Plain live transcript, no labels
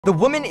The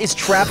woman is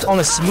trapped on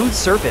a smooth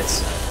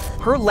surface.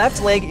 Her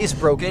left leg is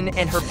broken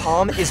and her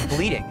palm is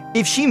bleeding.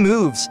 If she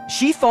moves,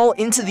 she falls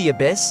into the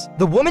abyss.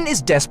 The woman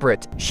is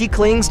desperate. She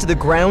clings to the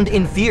ground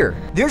in fear.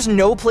 There's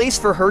no place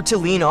for her to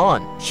lean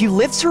on. She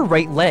lifts her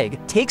right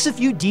leg, takes a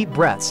few deep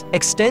breaths,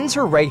 extends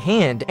her right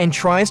hand, and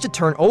tries to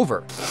turn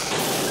over.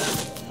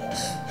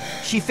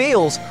 She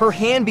fails, her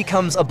hand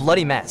becomes a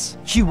bloody mess.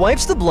 She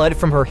wipes the blood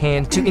from her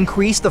hand to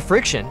increase the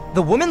friction.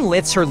 The woman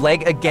lifts her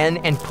leg again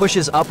and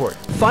pushes upward,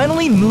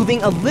 finally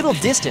moving a little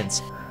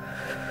distance.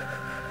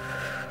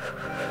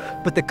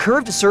 But the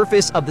curved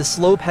surface of the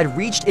slope had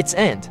reached its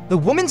end. The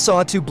woman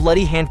saw two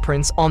bloody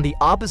handprints on the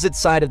opposite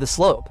side of the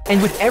slope,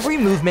 and with every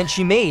movement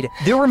she made,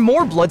 there were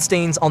more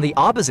bloodstains on the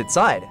opposite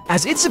side,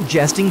 as if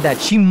suggesting that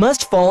she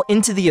must fall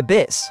into the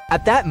abyss.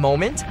 At that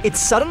moment, it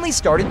suddenly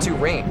started to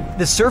rain.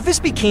 The surface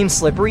became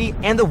slippery,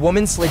 and the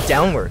woman slid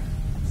downward.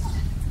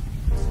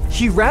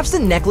 She wraps the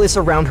necklace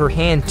around her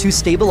hand to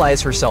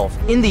stabilize herself.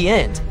 In the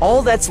end,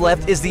 all that's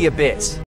left is the abyss.